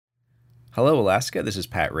Hello, Alaska. This is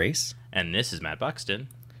Pat Race. And this is Matt Buxton.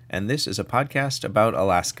 And this is a podcast about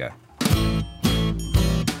Alaska.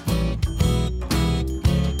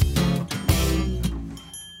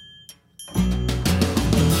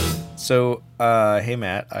 So, hey,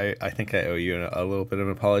 Matt, I think I owe you a little bit of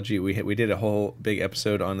an apology. We did a whole big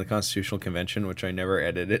episode on the Constitutional Convention, which I never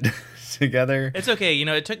edited together. It's okay. You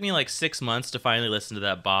know, it took me like 6 months to finally listen to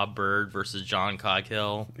that Bob Byrd versus John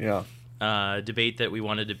Coghill debate that we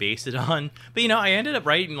wanted to base it on. But, you know, I ended up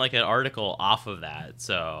writing like an article off of that.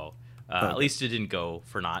 So at least it didn't go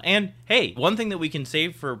for naught. And, hey, one thing that we can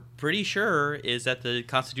say for pretty sure is that the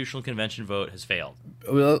Constitutional Convention vote has failed.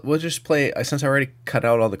 We'll just play, since I already cut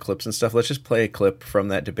out all the clips and stuff, let's just play a clip from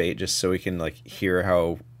that debate just so we can like hear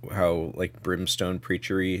how like brimstone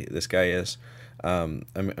preachery this guy is. I'm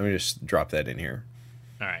going to just drop that in here.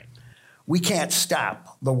 All right. We can't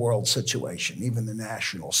stop the world situation, even the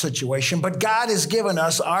national situation, but God has given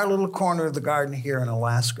us our little corner of the garden here in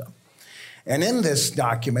Alaska. And in this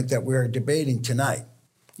document that we're debating tonight,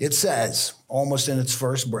 it says, almost in its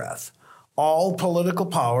first breath, all political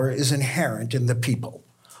power is inherent in the people.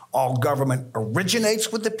 All government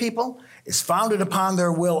originates with the people, is founded upon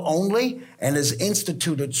their will only, and is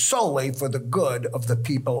instituted solely for the good of the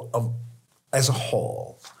people as a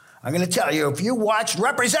whole. I'm going to tell you, if you watched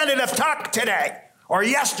Representative Tuck today or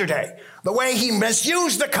yesterday, the way he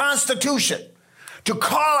misused the Constitution to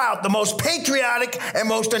call out the most patriotic and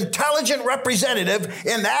most intelligent representative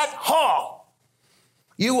in that hall,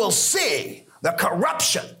 you will see the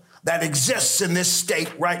corruption that exists in this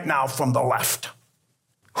state right now from the left.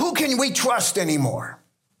 Who can we trust anymore?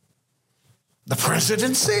 The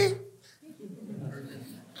presidency?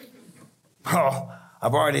 Oh,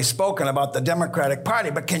 I've already spoken about the Democratic Party,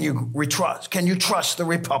 but can you trust the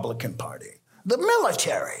Republican Party? The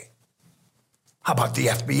military? How about the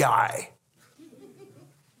FBI?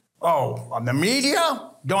 Oh, on the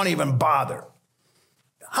media? Don't even bother.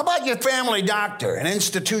 How about your family doctor and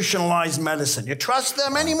institutionalized medicine? You trust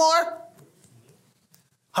them anymore?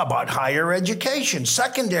 How about higher education,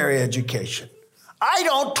 secondary education? I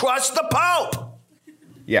don't trust the Pope.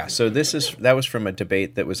 Yeah, so that was from a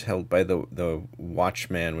debate that was held by the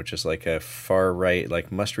Watchman, which is like a far right, like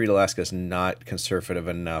Must Read Alaska's not conservative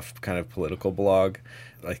enough kind of political blog,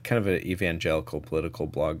 like kind of an evangelical political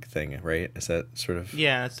blog thing, right? Is that sort of?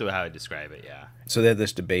 Yeah, that's how I describe it. Yeah. So they had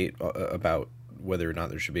this debate about whether or not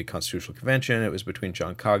there should be a constitutional convention. It was between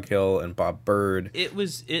John Coghill and Bob Byrd.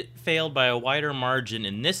 It failed by a wider margin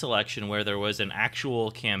in this election where there was an actual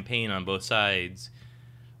campaign on both sides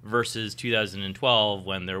versus 2012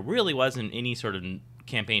 when there really wasn't any sort of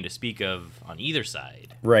campaign to speak of on either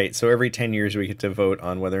side. Right. So every 10 years we get to vote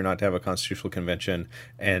on whether or not to have a constitutional convention,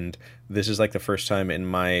 and this is like the first time in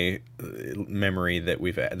my memory that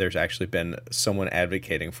there's actually been someone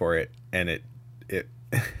advocating for it, and it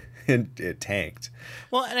it tanked.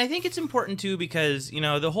 Well, and I think it's important too because, you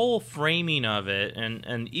know, the whole framing of it,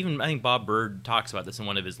 and even I think Bob Byrd talks about this in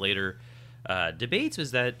one of his later debates,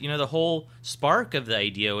 was that, you know, the whole spark of the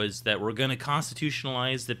idea was that we're going to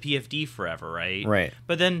constitutionalize the PFD forever, right? Right.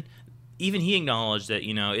 But then even he acknowledged that,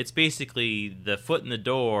 you know, it's basically the foot in the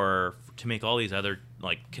door to make all these other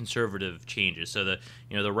like conservative changes. So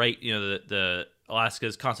the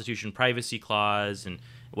Alaska's Constitution Privacy Clause and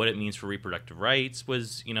what it means for reproductive rights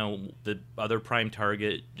was, you know, the other prime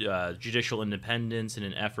target, judicial independence in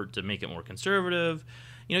an effort to make it more conservative.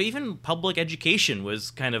 You know, even public education was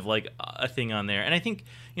kind of like a thing on there. And I think,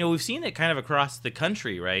 you know, we've seen it kind of across the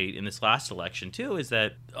country, right, in this last election too, is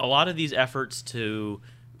that a lot of these efforts to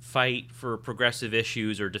fight for progressive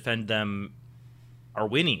issues or defend them are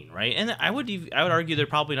winning, right? And I would argue they're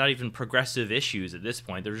probably not even progressive issues at this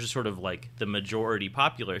point. They're just sort of like the majority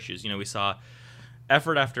popular issues. You know, we saw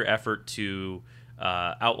effort after effort to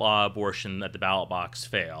outlaw abortion at the ballot box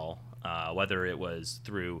fail, whether it was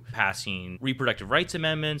through passing reproductive rights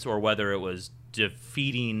amendments or whether it was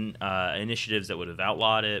defeating initiatives that would have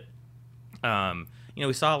outlawed it. You know,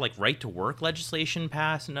 we saw like right to work legislation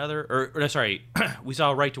pass we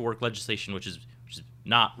saw right to work legislation, which is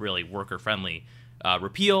not really worker friendly,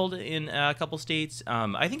 repealed in a couple states.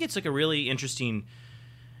 I think it's like a really interesting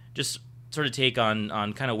just sort of take on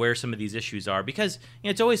kind of where some of these issues are, because, you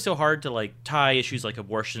know, it's always so hard to like tie issues like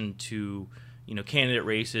abortion to, you know, candidate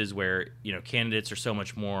races where, you know, candidates are so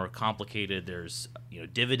much more complicated. There's, you know,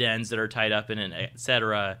 dividends that are tied up in it, et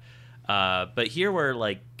cetera. But here we're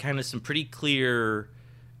like kind of some pretty clear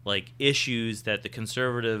like issues that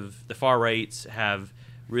the far rights have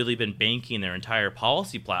really been banking their entire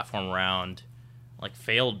policy platform around, like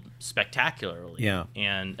failed spectacularly. Yeah.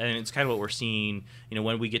 And it's kind of what we're seeing, you know,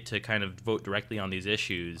 when we get to kind of vote directly on these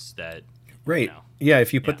issues that Right. You know? Yeah,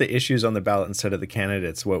 if you put the issues on the ballot instead of the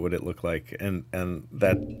candidates, what would it look like? And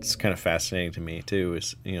that's kind of fascinating to me too.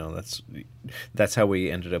 Is that's how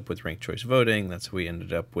we ended up with ranked choice voting. That's how we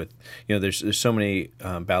ended up with there's so many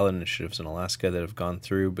ballot initiatives in Alaska that have gone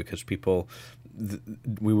through because people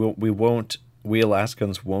we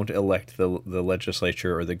Alaskans won't elect the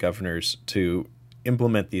legislature or the governors to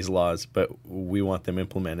implement these laws, but we want them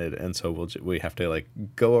implemented, and so we have to like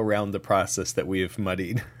go around the process that we have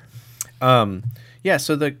muddied. Yeah,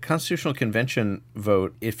 so the Constitutional Convention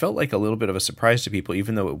vote, it felt like a little bit of a surprise to people,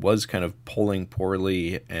 even though it was kind of polling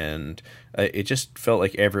poorly, and it just felt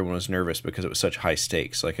like everyone was nervous because it was such high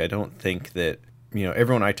stakes. Like, I don't think that,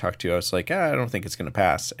 everyone I talked to, I was like, I don't think it's going to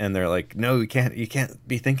pass. And they're like, no, you can't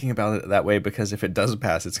be thinking about it that way, because if it does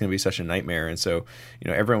pass, it's going to be such a nightmare. And so,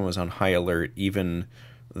 everyone was on high alert, even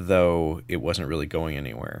though it wasn't really going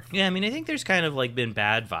anywhere. Yeah, I mean, I think there's kind of like been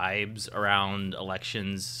bad vibes around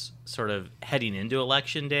elections sort of heading into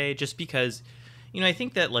election day, just because, I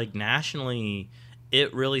think that like nationally,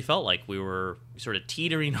 it really felt like we were sort of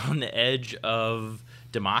teetering on the edge of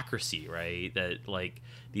democracy, right? That like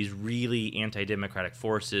these really anti-democratic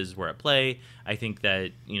forces were at play. I think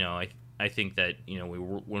that, I think that,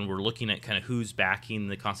 when we're looking at kind of who's backing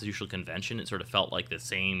the Constitutional Convention, it sort of felt like the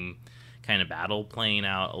same kind of battle playing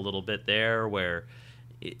out a little bit there, where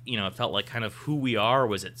it felt like kind of who we are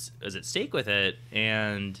was at stake with it.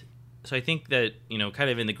 And so I think that kind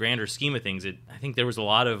of in the grander scheme of things, I think there was a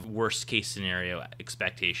lot of worst case scenario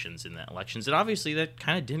expectations in the elections, and obviously that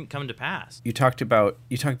kind of didn't come to pass. You talked about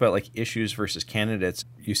like issues versus candidates.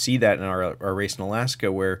 You see that in our race in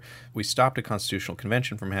Alaska, where we stopped a constitutional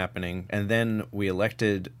convention from happening, and then we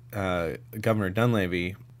elected Governor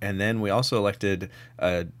Dunleavy. And then we also elected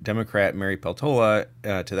Democrat Mary Peltola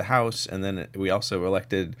to the House. And then we also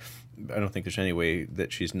elected, I don't think there's any way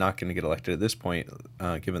that she's not going to get elected at this point,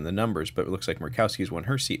 given the numbers, but it looks like Murkowski's won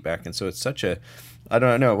her seat back. And so it's such a, I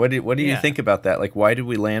don't know, what do you think about that? Like, why did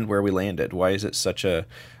we land where we landed? Why is it such a,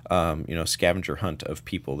 scavenger hunt of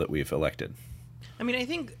people that we've elected? I mean, I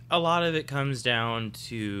think a lot of it comes down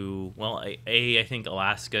to, well, I think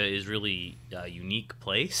Alaska is really a unique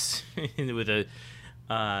place with a,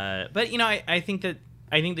 but I think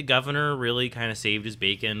the governor really kind of saved his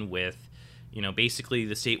bacon with, basically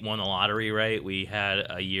the state won the lottery, right? We had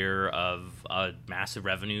a year of a massive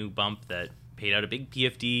revenue bump that paid out a big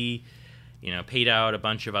PFD, paid out a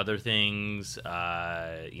bunch of other things.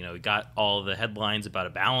 We got all the headlines about a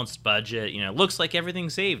balanced budget. It looks like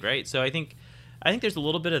everything's saved, right? So I think there's a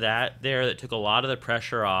little bit of that there that took a lot of the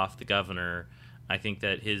pressure off the governor. I think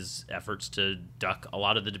that his efforts to duck a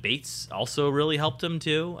lot of the debates also really helped him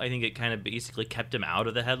too. I think it kind of basically kept him out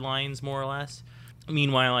of the headlines more or less.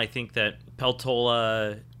 Meanwhile, I think that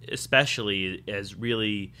Peltola especially has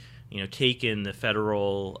really, taken the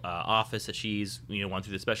federal office that she's, won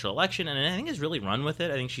through the special election, and I think has really run with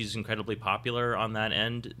it. I think she's incredibly popular on that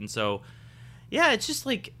end. And so, yeah, it's just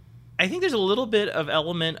like, I think there's a little bit of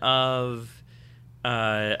element of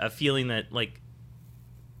a feeling that like,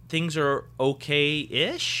 things are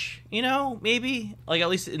okay-ish, maybe, like at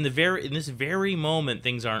least in this very moment,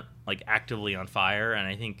 things aren't like actively on fire. And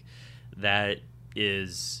I think that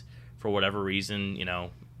is, for whatever reason,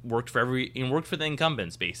 worked for the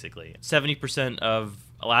incumbents. Basically 70% of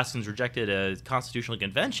Alaskans rejected a constitutional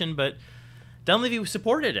convention, but Dunleavy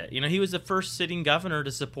supported it. He was the first sitting governor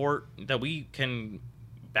to support, that we can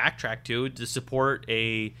backtrack to support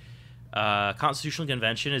a Constitutional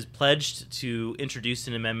Convention, is pledged to introduce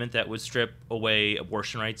an amendment that would strip away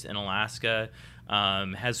abortion rights in Alaska,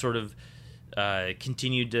 has sort of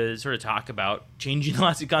continued to sort of talk about changing the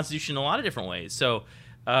Alaska Constitution in a lot of different ways. So,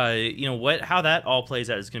 how that all plays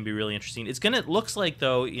out is going to be really interesting. It looks like,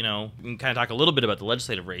 though, we can kind of talk a little bit about the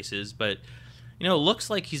legislative races, but, it looks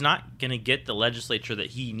like he's not going to get the legislature that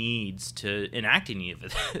he needs to enact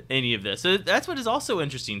any of this. So that's what is also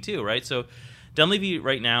interesting, too, right? So Dunleavy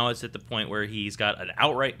right now is at the point where he's got an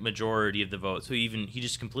outright majority of the vote, so he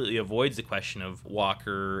just completely avoids the question of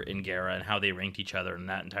Walker and Guerra and how they ranked each other in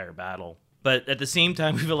that entire battle. But at the same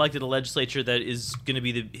time, we've elected a legislature that is going to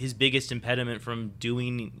be his biggest impediment from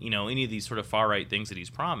doing, any of these sort of far-right things that he's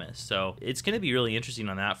promised. So it's going to be really interesting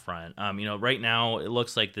on that front. Right now, it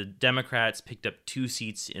looks like the Democrats picked up 2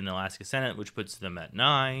 seats in the Alaska Senate, which puts them at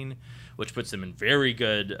 9, which puts them in very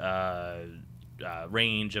good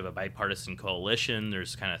range of a bipartisan coalition.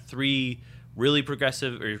 There's kind of 3 really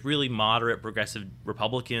progressive or really moderate progressive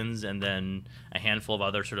Republicans, and then a handful of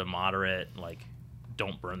other sort of moderate, like,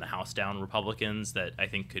 don't burn the house down Republicans that I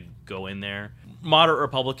think could go in there. Moderate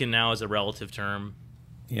Republican now is a relative term.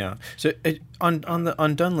 Yeah. So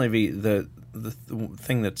on Dunleavy,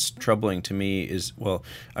 thing that's troubling to me is, well,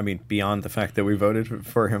 I mean, beyond the fact that we voted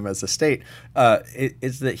for him as a state,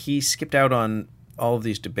 is that he skipped out on all of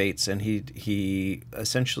these debates, and he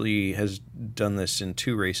essentially has done this in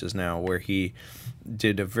 2 races now, where he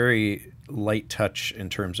did a very light touch in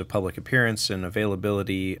terms of public appearance and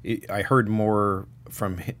availability. I heard more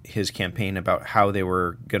from his campaign about how they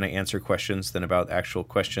were going to answer questions than about actual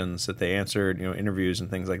questions that they answered, interviews and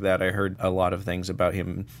things like that. I heard a lot of things about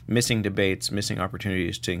him missing debates, missing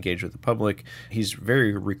opportunities to engage with the public. He's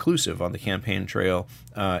very reclusive on the campaign trail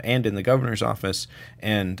and in the governor's office,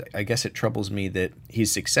 and I guess it troubles me that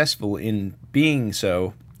he's successful in being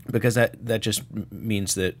so, because that just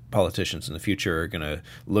means that politicians in the future are going to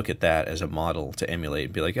look at that as a model to emulate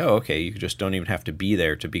and be like, oh, okay, you just don't even have to be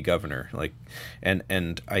there to be governor.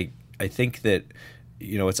 And I think that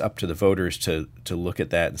it's up to the voters to look at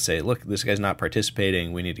that and say, look, this guy's not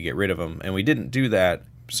participating. We need to get rid of him. And we didn't do that,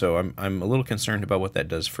 so I'm a little concerned about what that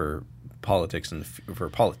does for politics and for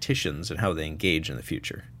politicians and how they engage in the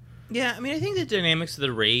future. Yeah, I mean, I think the dynamics of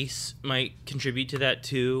the race might contribute to that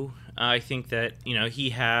too. I think that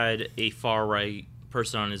he had a far right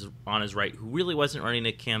person on his right who really wasn't running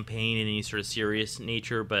a campaign in any sort of serious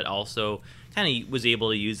nature, but also kind of was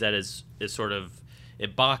able to use that as sort of,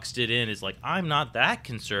 it boxed it in as like, I'm not that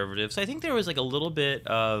conservative. So I think there was like a little bit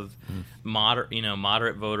of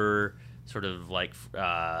moderate voter sort of like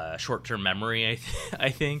short-term memory. I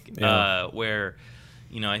think Yeah. where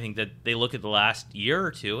I think that they look at the last year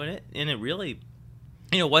or two, and it really,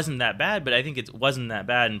 wasn't that bad. But I think it wasn't that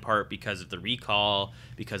bad in part because of the recall,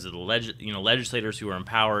 because of the legislators who were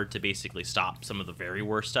empowered to basically stop some of the very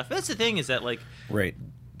worst stuff. That's the thing, is that like, Right.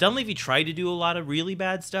 Dunleavy tried to do a lot of really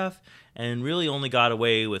bad stuff and really only got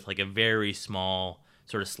away with like a very small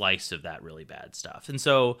sort of slice of that really bad stuff. And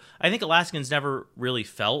so I think Alaskans never really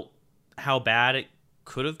felt how bad it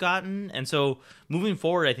could have gotten. And so moving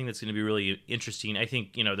forward, I think that's going to be really interesting. I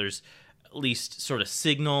think, there's at least sort of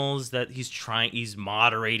signals that he's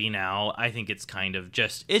moderating out. I think it's kind of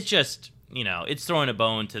it's throwing a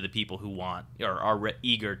bone to the people who want or are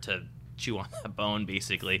eager to chew on that bone,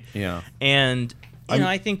 basically. Yeah. And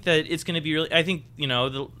I think that it's going to be really, I think,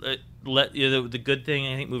 the good thing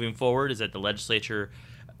I think moving forward is that the legislature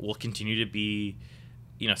will continue to be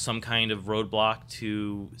some kind of roadblock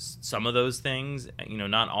to some of those things,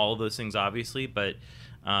 not all of those things, obviously, but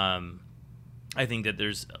I think that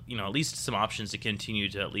there's, at least some options to continue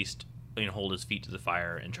to at least, hold his feet to the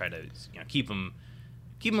fire and try to, keep him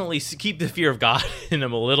at least, keep the fear of God in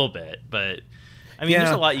him a little bit. But I mean,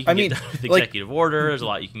 there's a lot you can get done with executive order. There's a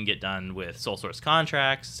lot you can get done with sole source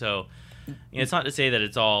contracts. So it's not to say that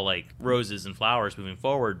it's all like roses and flowers moving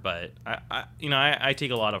forward, but I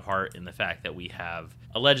take a lot of heart in the fact that we have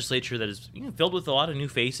a legislature that is filled with a lot of new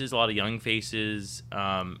faces, a lot of young faces,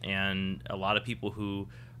 and a lot of people who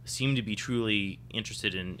seem to be truly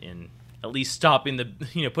interested in at least stopping the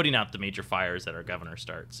putting out the major fires that our governor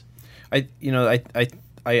starts.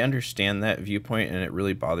 I understand that viewpoint, and it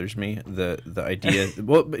really bothers me, the idea.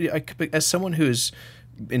 Well, as someone who's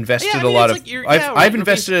invested I've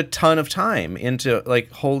invested a ton of time into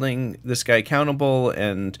like holding this guy accountable,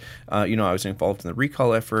 and I was involved in the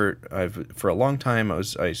recall effort. For a long time I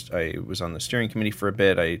was on the steering committee for a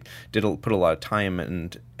bit. I put a lot of time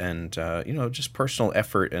and just personal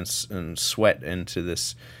effort and sweat into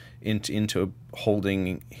this, into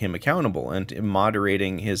holding him accountable and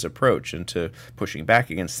moderating his approach, and to pushing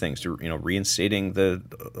back against things, to reinstating the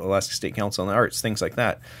Alaska State Council on the Arts, things like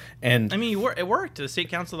that. And I mean, it worked. The State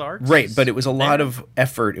Council of the Arts, right? But it was a lot of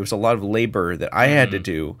effort. It was a lot of labor that I had to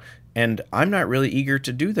do, and I'm not really eager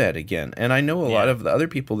to do that again. And I know a lot of the other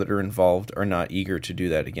people that are involved are not eager to do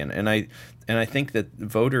that again. And I think that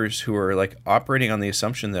voters who are like operating on the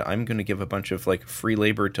assumption that I'm going to give a bunch of like free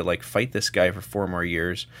labor to like fight this guy for 4 more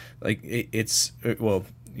years, like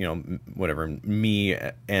whatever, me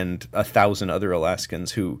and 1,000 other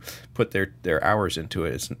Alaskans who put their hours into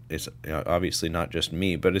it. It's obviously not just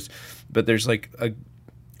me, but there's like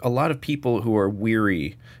a lot of people who are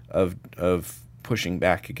weary of pushing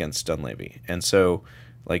back against Dunleavy. And so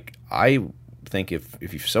like I think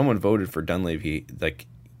if someone voted for Dunleavy, like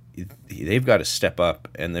they've got to step up,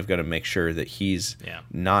 and they've got to make sure that he's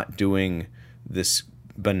not doing this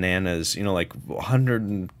bananas, like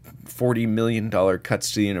 $140 million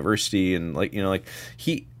cuts to the university, and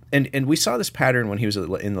he and we saw this pattern when he was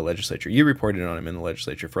in the legislature. You reported on him in the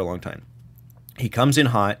legislature for a long time. He comes in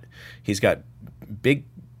hot, he's got big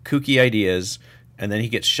kooky ideas, and then he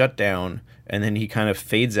gets shut down, and then he kind of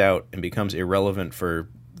fades out and becomes irrelevant for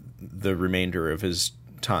the remainder of his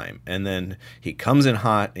time, and then he comes in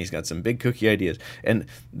hot and he's got some big kooky ideas, and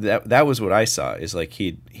that was what I saw, is like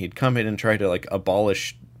he'd come in and try to like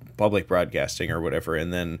abolish public broadcasting or whatever,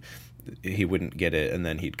 and then he wouldn't get it, and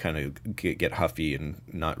then he'd kind of get huffy and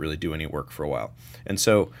not really do any work for a while. And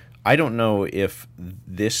so I don't know if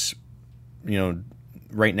this,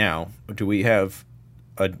 right now, do we have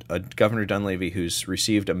a Governor Dunleavy who's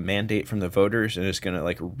received a mandate from the voters and is going to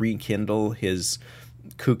like rekindle his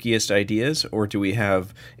kookiest ideas, or do we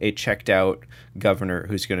have a checked out governor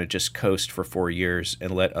who's going to just coast for 4 years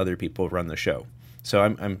and let other people run the show? So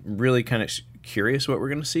I'm really kind of curious what we're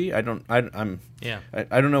going to see. I don't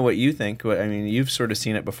know what you think. I mean, you've sort of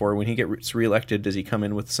seen it before. When he gets reelected, does he come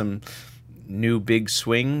in with some new big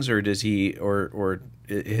swings, or does he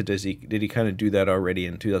did he kind of do that already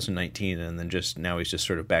in 2019 and then now he's just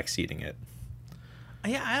sort of backseating it?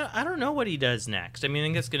 Yeah, I don't know what he does next. I mean, I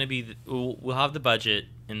think it's going to be we'll have the budget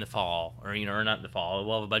in the fall, or not in the fall.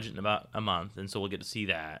 We'll have a budget in about a month, and so we'll get to see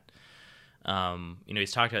that.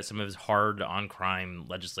 He's talked about some of his hard on crime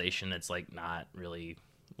legislation that's like not really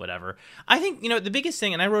whatever. I think the biggest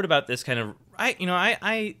thing, and I wrote about this kind of.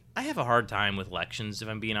 I have a hard time with elections, if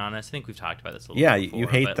I'm being honest. I think we've talked about this a little bit before, you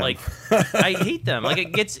hate them. Like, I hate them. Like,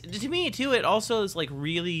 it gets to me too. It also is like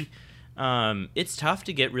really. It's tough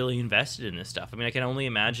to get really invested in this stuff. I mean, I can only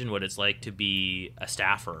imagine what it's like to be a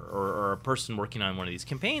staffer or a person working on one of these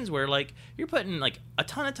campaigns where like you're putting like a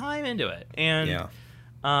ton of time into it, and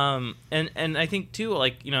and I think too,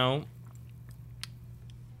 like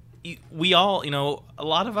we all a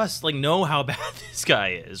lot of us like know how bad this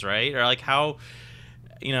guy is, right? Or like how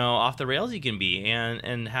off the rails he can be,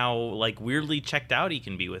 and how like weirdly checked out he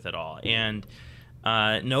can be with it all, and.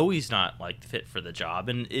 No, he's not like fit for the job,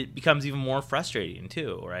 and it becomes even more frustrating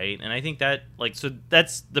too, right? And I think that so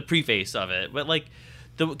that's the preface of it. But like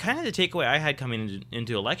the kind of the takeaway I had coming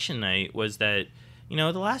into election night was that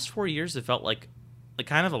the last 4 years have felt like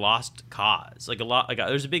kind of a lost cause.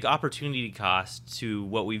 There's a big opportunity cost to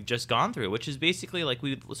what we've just gone through, which is basically like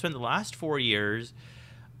we've spent the last 4 years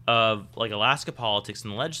of like Alaska politics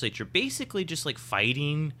in the legislature basically just like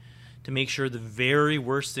fighting to make sure the very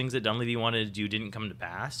worst things that Dunleavy wanted to do didn't come to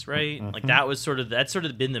pass, right? Mm-hmm. Like that's sort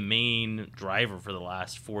of been the main driver for the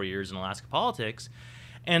last 4 years in Alaska politics.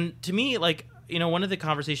 And to me, like, one of the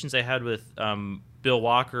conversations I had with Bill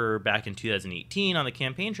Walker back in 2018 on the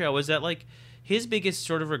campaign trail was that like his biggest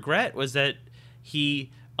sort of regret was that he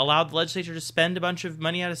allowed the legislature to spend a bunch of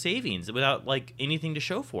money out of savings without like anything to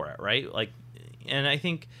show for it, right? Like, and I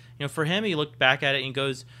think, for him, he looked back at it and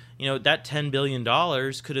goes, that $10 billion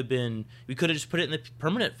could have been, we could have just put it in the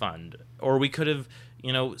permanent fund, or we could have,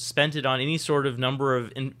 spent it on any sort of number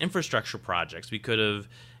of infrastructure projects. We could have,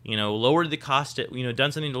 lowered the cost,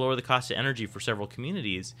 done something to lower the cost of energy for several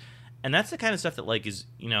communities. And that's the kind of stuff that like is,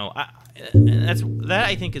 that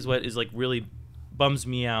I think is what is like really bums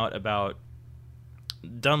me out about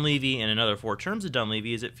Dunleavy and another 4 terms of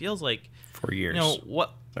Dunleavy is it feels like 4 years.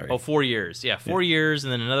 4 years. Yeah, 4 years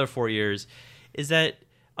and then another 4 years is that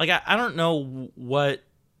like I don't know what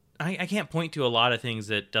I can't point to a lot of things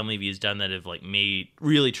that Dunleavy has done that have like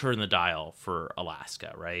really turned the dial for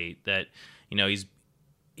Alaska, right? That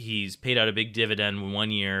he's paid out a big dividend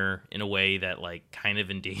 1 year in a way that like kind of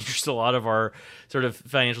endangers a lot of our sort of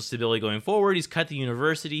financial stability going forward. He's cut the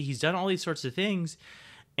university. He's done all these sorts of things,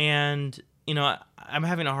 and I'm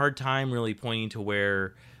having a hard time really pointing to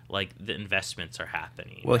where like the investments are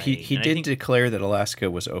happening. Well, right? he did declare that Alaska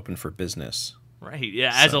was open for business. Right.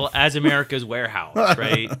 Yeah. As America's warehouse.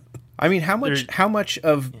 Right. I mean, how much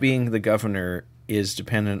of being the governor is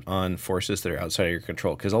dependent on forces that are outside of your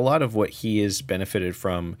control? Because a lot of what he is benefited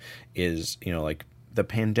from is, like the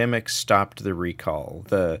pandemic stopped the recall,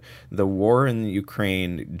 the war in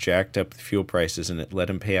Ukraine jacked up the fuel prices, and it let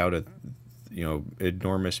him pay out a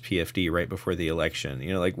enormous PFD right before the election.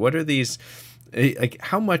 Like what are these? Like,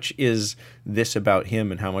 how much is this about him,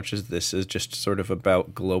 and how much is this just sort of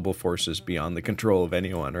about global forces beyond the control of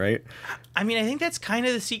anyone, right? I mean, I think that's kind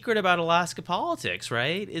of the secret about Alaska politics,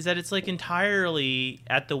 right? Is that it's like entirely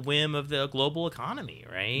at the whim of the global economy,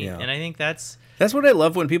 right? Yeah. And I think that's what I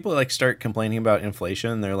love when people like start complaining about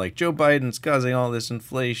inflation. They're like, Joe Biden's causing all this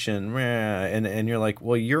inflation, and you're like,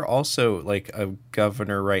 well, you're also like a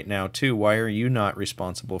governor right now too. Why are you not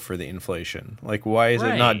responsible for the inflation? Like, why is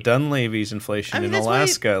it not Dunleavy's inflation in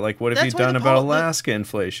Alaska? Like, what have you done about Alaska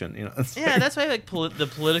inflation? Yeah, that's why like the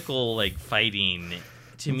political like fighting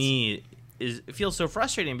to me feels so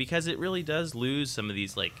frustrating, because it really does lose some of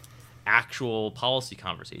these like actual policy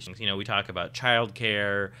conversations. We talk about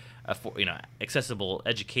childcare, accessible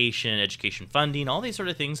education funding, all these sort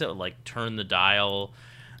of things that would like turn the dial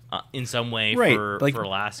in some way Right, for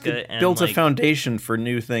Alaska. It and builds a like, foundation for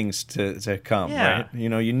new things to come, Yeah. right? You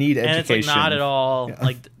know, you need and education. it's like not at all Yeah.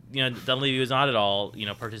 like Dunleavy was not at all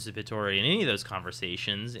participatory in any of those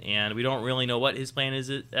conversations, and we don't really know what his plan is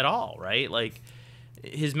at all, right? Like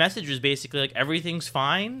his message was basically like everything's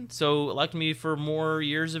fine, so elect me for more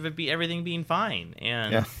years of everything being fine.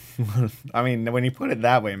 And Yeah. I mean, when you put it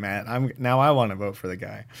that way, Matt, I want to vote for the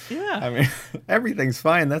guy. yeah. I mean, everything's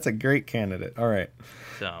fine. That's a great candidate. All right.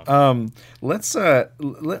 So Let's.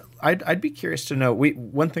 I'd be curious to know.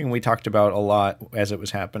 One thing we talked about a lot as it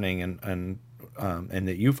was happening, and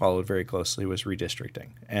that you followed very closely, was redistricting.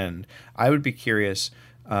 And I would be curious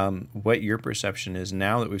what your perception is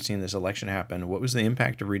now that we've seen this election happen. What was the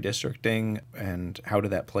impact of redistricting, and how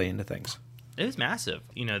did that play into things? it was massive.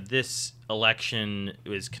 This election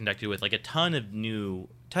was conducted with like a ton of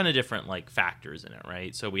different like factors in it,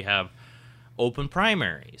 right? So we have open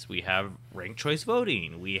primaries, we have ranked choice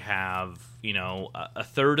voting, we have a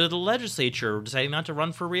third of the legislature deciding not to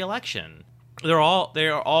run for re-election. They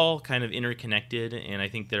are all kind of interconnected, and I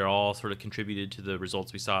think they're all sort of contributed to the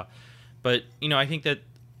results we saw. But I think that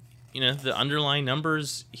the underlying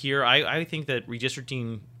numbers here, I think that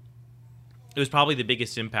redistricting, it was probably the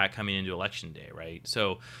biggest impact coming into election day, right?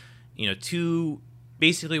 So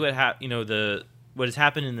basically what has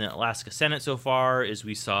happened in the Alaska Senate so far is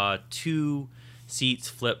we saw 2 seats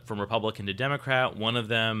flip from Republican to Democrat. One of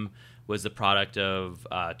them was the product of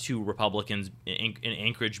 2 Republicans in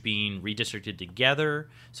Anchorage being redistricted together.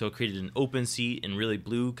 So it created an open seat in really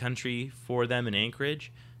blue country for them in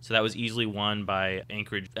Anchorage. So that was easily won by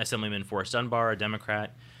Anchorage Assemblyman Forrest Dunbar, a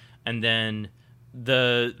Democrat. And then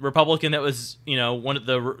the Republican that was, one of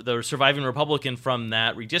the surviving Republican from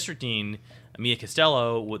that redistricting, Mia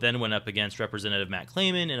Costello, then went up against Representative Matt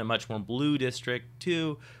Clayman in a much more blue district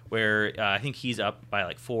too, where I think he's up by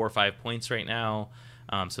like 4 or 5 points right now.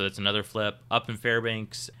 So that's another flip. Up in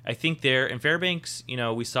Fairbanks, I think there in Fairbanks,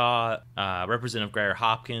 we saw Representative Grier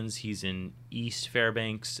Hopkins. He's in East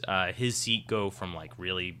Fairbanks. His seat go from like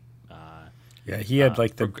really. Yeah, he had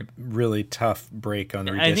like the really tough break on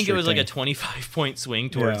the redistricting. I think it was like a 25-point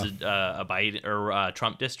swing towards a Biden or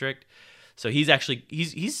Trump district. So he's actually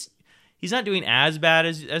he's not doing as bad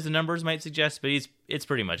as the numbers might suggest, but it's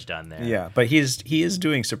pretty much done there. Yeah, but he is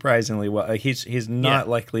doing surprisingly well. He's not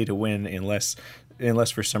likely to win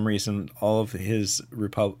unless for some reason all of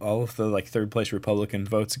the like third place Republican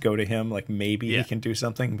votes go to him. Like maybe he can do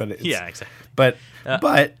something, but exactly. But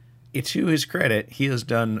to his credit, he has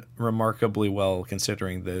done remarkably well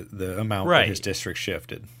considering the amount that his district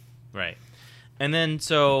shifted. Right, and then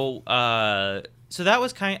so that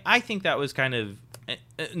was I think that was kind of.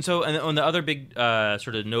 And on the other big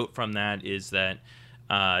sort of note from that is that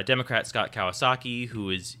Democrat Scott Kawasaki,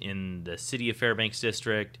 who is in the city of Fairbanks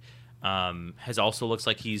district, has also looks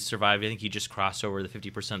like he's survived. I think he just crossed over the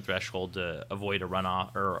 50% threshold to avoid a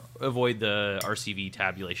runoff or avoid the RCV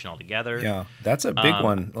tabulation altogether. Yeah, that's a big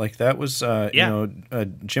one. Like that was, Jim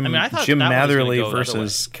Jim Matherly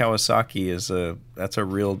versus Kawasaki that's a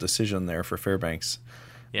real decision there for Fairbanks.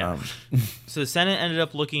 Yeah. So the Senate ended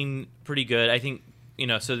up looking pretty good. I think,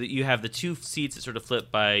 so that you have the 2 seats that sort of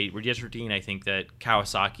flipped by redistricting. I think that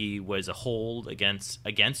Kawasaki was a hold against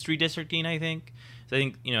redistricting, I think. So I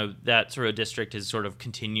think, that sort of district is sort of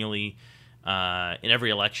continually, in every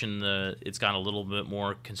election, it's gone a little bit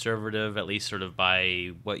more conservative, at least sort of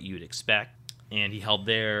by what you'd expect. And he held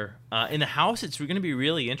there. In the House, it's going to be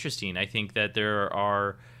really interesting. I think that there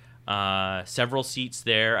are several seats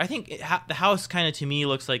there. I think the House kind of, to me,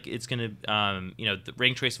 looks like it's going to, the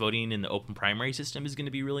ranked choice voting in the open primary system is going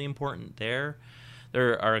to be really important there.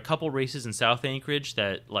 There are a couple races in South Anchorage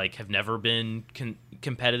that like have never been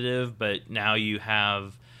competitive, but now you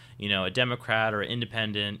have, a Democrat or an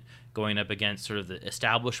independent going up against sort of the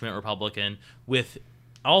establishment Republican with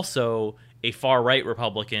also a far right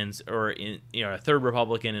Republicans or a third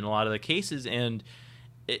Republican in a lot of the cases, and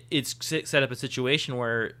it's set up a situation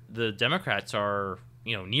where the Democrats are,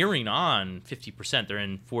 nearing on 50%. They're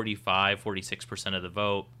in 46% of the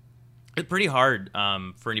vote. It's pretty hard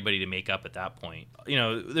for anybody to make up at that point.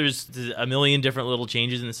 There's a million different little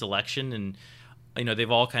changes in this election, and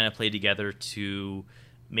they've all kind of played together to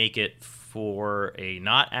make it for a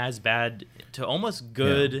not as bad to almost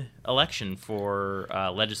good election for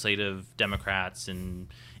legislative Democrats and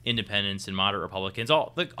independents and moderate Republicans,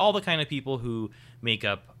 all the kind of people who make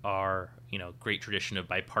up our great tradition of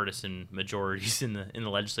bipartisan majorities in the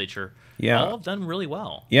legislature. Yeah, all have done really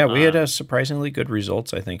well. Yeah, we had surprisingly good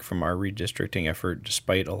results, I think, from our redistricting effort,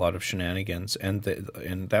 despite a lot of shenanigans, and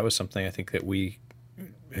that was something I think that we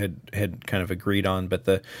had kind of agreed on. But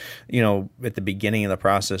at the beginning of the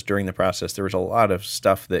process, during the process, there was a lot of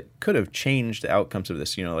stuff that could have changed the outcomes of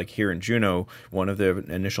this. Like here in Juneau, one of the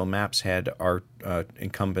initial maps had our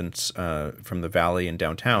incumbents from the valley and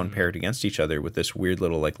downtown paired against each other with this weird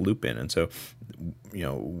little like loop in. And so,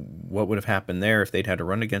 what would have happened there if they'd had to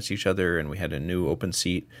run against each other and we had a new open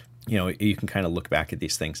seat? You can kind of look back at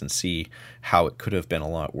these things and see how it could have been a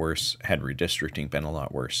lot worse had redistricting been a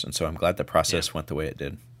lot worse. And so I'm glad the process went the way it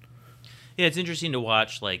did. Yeah, it's interesting to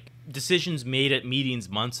watch like decisions made at meetings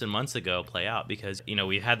months and months ago play out because,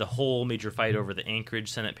 we had the whole major fight over the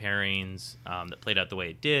Anchorage Senate pairings that played out the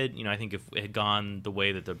way it did. I think if it had gone the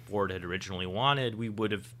way that the board had originally wanted, we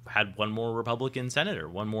would have had one more Republican senator,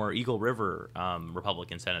 one more Eagle River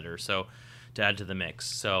Republican senator, so to add to the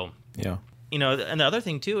mix. So, yeah. And the other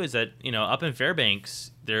thing, too, is that, up in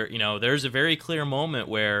Fairbanks, there's a very clear moment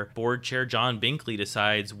where Board Chair John Binkley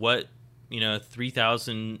decides what,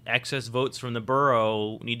 3,000 excess votes from the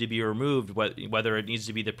borough need to be removed, whether it needs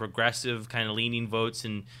to be the progressive kind of leaning votes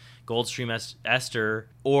in Goldstream Esther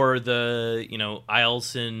or the,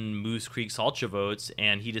 Eielson, Moose Creek, Salcha votes.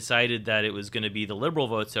 And he decided that it was going to be the liberal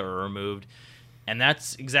votes that were removed. And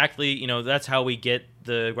that's exactly, that's how we get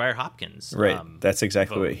the Grier-Hopkins. Right. That's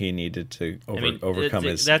exactly vote. what he needed to overcome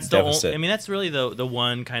his that's deficit. That's really the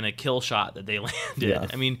one kind of kill shot that they landed. Yeah.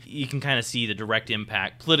 You can kind of see the direct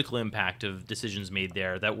political impact of decisions made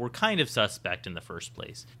there that were kind of suspect in the first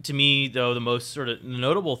place. To me, though, the most sort of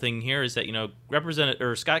notable thing here is that,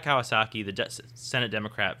 Representative Scott Kawasaki, the Senate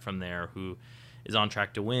Democrat from there, who is on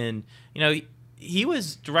track to win, he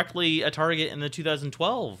was directly a target in the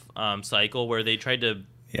 2012 cycle where they tried to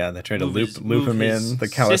loop him in the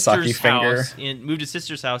Kawasaki finger. Moved his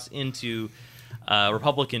sister's house into a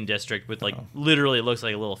Republican district with literally it looks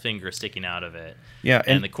like a little finger sticking out of it. Yeah,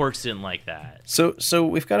 and the courts didn't like that. So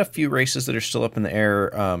we've got a few races that are still up in the air.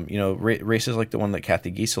 Races like the one that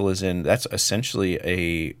Kathy Giesel is in. That's essentially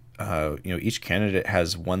a each candidate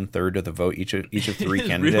has 1/3 of the vote, each of three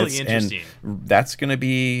candidates, really and that's going to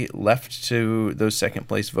be left to those second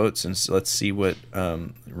place votes. And so let's see what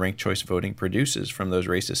ranked choice voting produces from those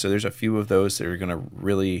races. So there's a few of those that are going to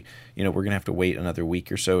really, we're going to have to wait another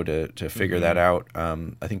week or so to figure that out.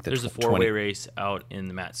 I think there's a four-way race out in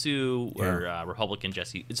the Mat-Su where Republican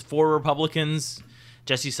Jesse. It's 4 Republicans.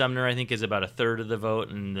 Jesse Sumner, I think, is about 1/3 of the vote,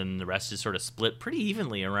 and then the rest is sort of split pretty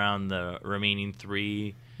evenly around the remaining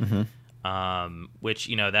 3. Which,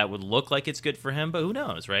 that would look like it's good for him, but who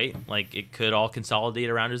knows, right? Like, it could all consolidate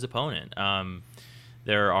around his opponent.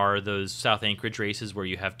 There are those South Anchorage races where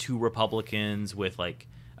you have 2 Republicans with, like,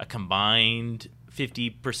 a combined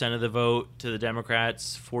 50% of the vote to the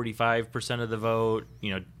Democrats, 45% of the vote.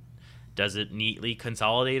 Does it neatly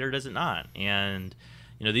consolidate or does it not? And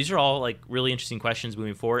these are all like really interesting questions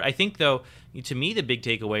moving forward. I think, though, to me, the big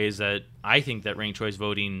takeaway is that I think that ranked choice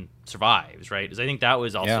voting survives, right? Because I think that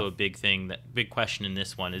was also a big thing, that big question in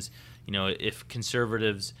this one is, if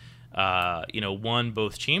conservatives, won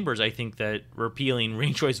both chambers, I think that repealing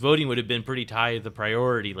ranked choice voting would have been pretty high of the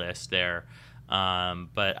priority list there.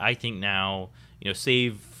 But I think now,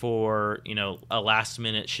 save for, a last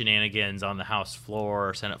minute shenanigans on the House floor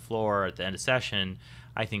or Senate floor at the end of session,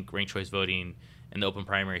 I think ranked choice voting and the open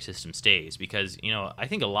primary system stays because I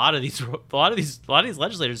think a lot of these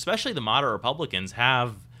legislators, especially the moderate Republicans,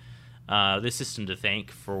 have this system to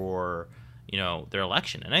thank for their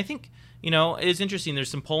election. And I think it's interesting.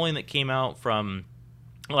 There's some polling that came out from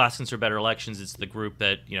Alaskans for Better Elections. It's the group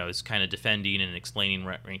that is kind of defending and explaining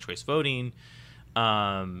ranked choice voting.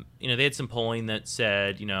 They had some polling that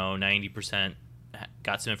said 90%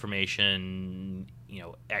 got some information.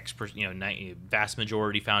 Vast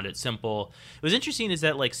majority found it simple. It was interesting is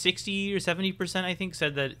that like 60 or 70%, I think,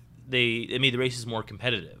 said that it made the races more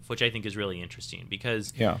competitive, which I think is really interesting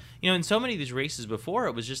because, in so many of these races before,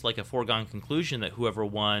 it was just like a foregone conclusion that whoever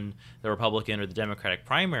won the Republican or the Democratic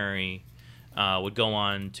primary would go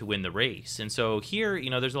on to win the race. And so here,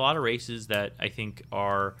 there's a lot of races that I think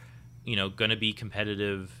are, going to be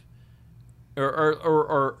competitive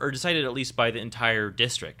or decided at least by the entire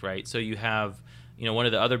district, right? So you have, one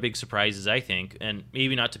of the other big surprises, I think, and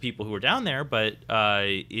maybe not to people who are down there, but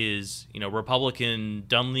is, Republican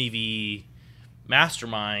Dunleavy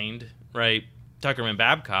mastermind, right? Tuckerman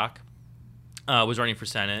Babcock was running for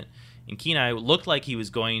Senate. And Kenai looked like he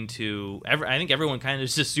was going to, I think everyone kind of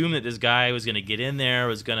just assumed that this guy was going to get in there,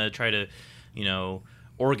 was going to try to,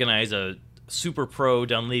 organize a super pro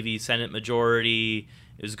Dunleavy Senate majority.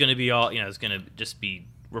 It was going to be all, it's going to just be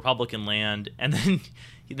Republican land. And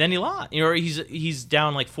then he lost. He's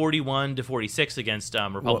down like 41-46 against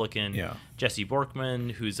Republican Jesse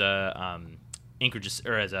Borkman, who's a Anchorage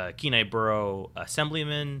or as a Kenai Borough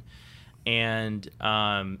assemblyman, and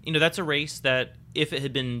that's a race that if it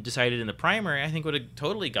had been decided in the primary, I think would have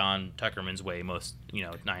totally gone Tuckerman's way most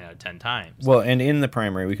 9 out of 10 times. Well, and in the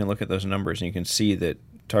primary, we can look at those numbers and you can see that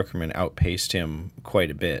Tuckerman outpaced him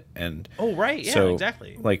quite a bit. And oh, right. Yeah, so,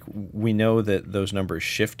 exactly. Like, we know that those numbers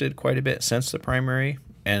shifted quite a bit since the primary,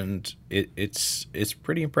 and it's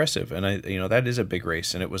pretty impressive. And that is a big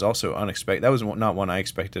race, and it was also unexpected. That was not one I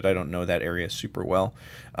expected. I don't know that area super well.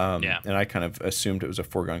 And I kind of assumed it was a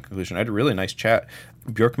foregone conclusion. I had a really nice chat.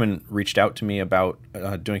 Bjorkman reached out to me about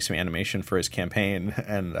doing some animation for his campaign,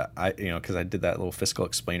 and because I did that little fiscal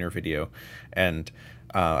explainer video, and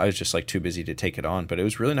I was just like too busy to take it on, but it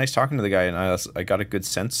was really nice talking to the guy, and I got a good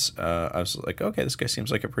sense. I was like, okay, this guy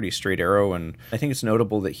seems like a pretty straight arrow, and I think it's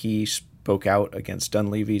notable that he spoke out against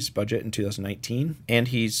Dunleavy's budget in 2019, and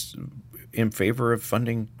he's in favor of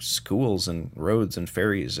funding schools and roads and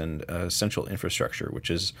ferries and essential infrastructure, which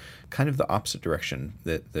is kind of the opposite direction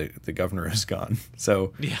that the governor has gone.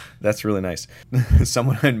 So That's really nice.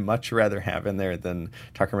 Someone I'd much rather have in there than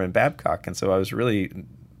Tuckerman Babcock, and so I was really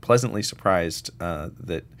pleasantly surprised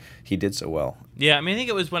that he did so well. Yeah, I mean, I think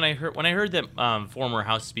it was when I heard that former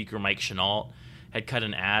House Speaker Mike Chenault had cut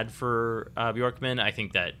an ad for Bjorkman. I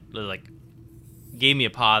think that gave me a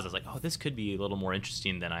pause. I was like, oh, this could be a little more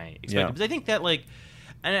interesting than I expected. Yeah. Because I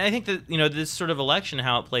think that this sort of election,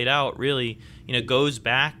 how it played out, really goes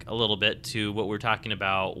back a little bit to what we're talking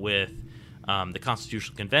about with the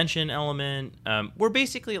Constitutional Convention element. We're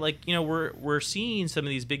basically we're seeing some of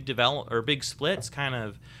these big splits kind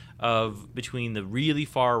of between the really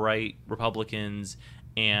far right Republicans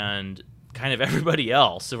and kind of everybody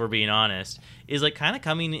else, if we're being honest, is kind of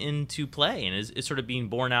coming into play and is sort of being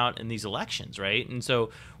borne out in these elections, right? And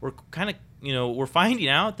so we're kind of we're finding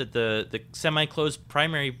out that the semi-closed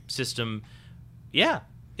primary system,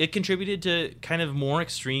 it contributed to kind of more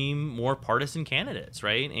extreme, more partisan candidates,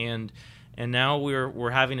 right? And now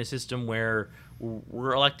we're having a system where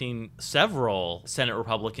we're electing several Senate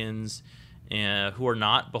Republicans who are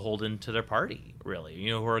not beholden to their party, really.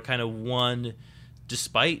 Who are kind of won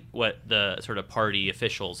despite what the sort of party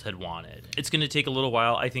officials had wanted. It's going to take a little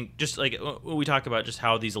while, I think. Just like when we talk about just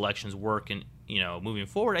how these elections work and moving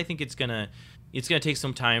forward, I think it's going to take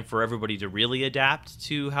some time for everybody to really adapt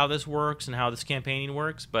to how this works and how this campaigning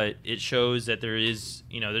works, but it shows that there is,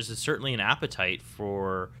 there's certainly an appetite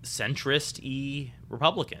for centrist-y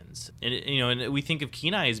Republicans. And, and we think of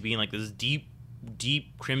Kenai as being like this deep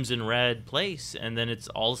crimson red place, and then it's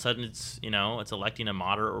all of a sudden it's electing a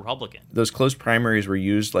moderate Republican. Those closed primaries were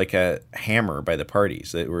used like a hammer by the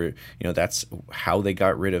parties. That were that's how they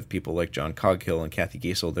got rid of people like John Coghill and Kathy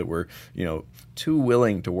Giessel that were too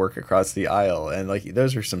willing to work across the aisle, and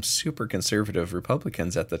those are some super conservative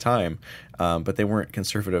Republicans at the time, but they weren't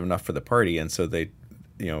conservative enough for the party, and so they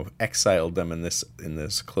exiled them in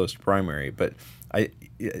this closed primary. But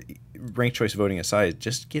ranked choice voting aside,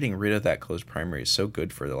 just getting rid of that closed primary is so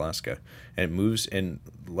good for Alaska, and it moves, and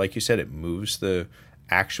like you said, it moves the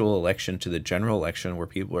actual election to the general election where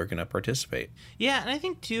people are going to participate. Yeah, and I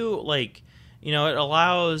think too, it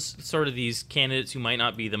allows sort of these candidates who might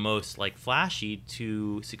not be the most like flashy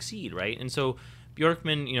to succeed, right? And so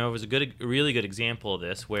Bjorkman, was a really good example of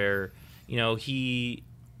this, where he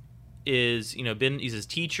is he's his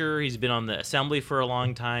teacher, he's been on the assembly for a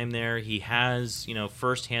long time there, he has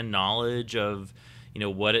firsthand knowledge of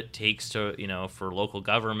what it takes to for local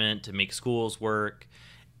government to make schools work,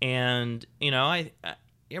 and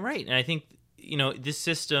you're right, and I think this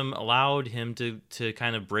system allowed him to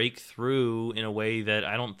kind of break through in a way that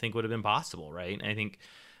I don't think would have been possible, right? And I think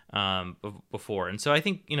before. And so I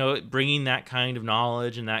think, bringing that kind of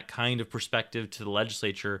knowledge and that kind of perspective to the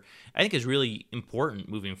legislature, I think is really important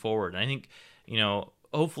moving forward. And I think,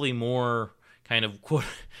 hopefully more kind of quote,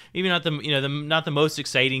 maybe not not the most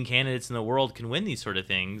exciting candidates in the world can win these sort of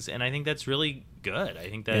things. And I think that's really good. I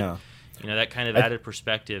think that, that kind of added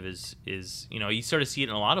perspective is you sort of see it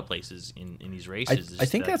in a lot of places in these races. I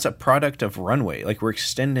think that's a product of runway. We're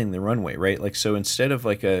extending the runway, right? So instead of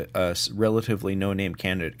a relatively no-name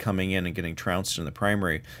candidate coming in and getting trounced in the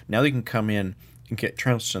primary, now they can come in and get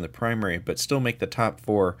trounced in the primary, but still make the top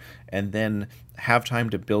four, and then have time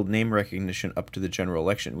to build name recognition up to the general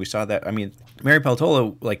election. We saw that. I mean, Mary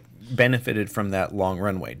Peltola benefited from that long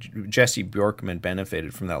runway. Jesse Bjorkman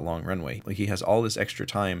benefited from that long runway. He has all this extra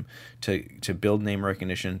time to build name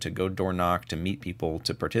recognition, to go door knock, to meet people,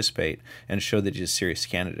 to participate, and show that he's a serious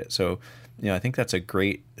candidate. So, I think that's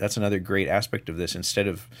another great aspect of this. Instead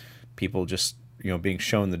of people just being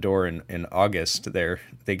shown the door in August,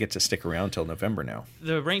 they get to stick around till November now.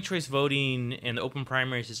 The ranked choice voting and the open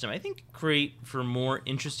primary system, I think, create for more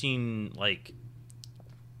interesting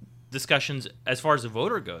discussions as far as the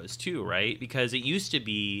voter goes too, right? Because it used to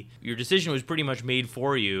be your decision was pretty much made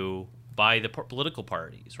for you by the political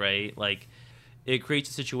parties, right? Like, it creates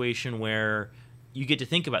a situation where you get to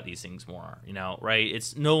think about these things more, right?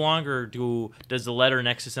 It's no longer does the letter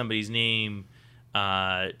next to somebody's name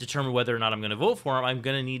determine whether or not I'm going to vote for them. I'm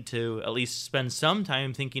going to need to at least spend some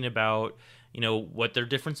time thinking about, what their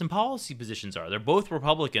difference in policy positions are. They're both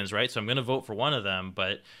Republicans, right? So I'm going to vote for one of them,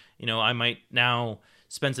 but, I might now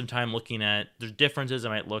spend some time looking at the differences. I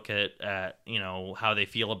might look at how they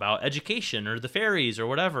feel about education or the ferries or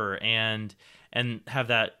whatever, and have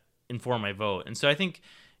that inform my vote. And so I think,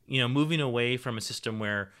 moving away from a system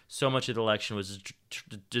where so much of the election was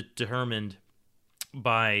determined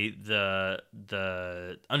by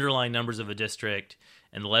the underlying numbers of a district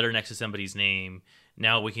and the letter next to somebody's name,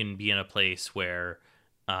 now we can be in a place where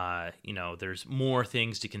there's more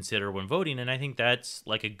things to consider when voting, and I think that's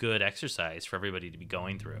like a good exercise for everybody to be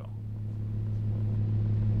going through.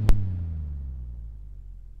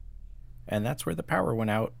 And that's where the power went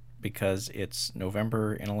out, because it's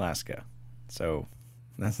November in Alaska. So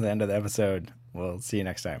that's the end of the episode. We'll see you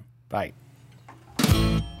next time. Bye.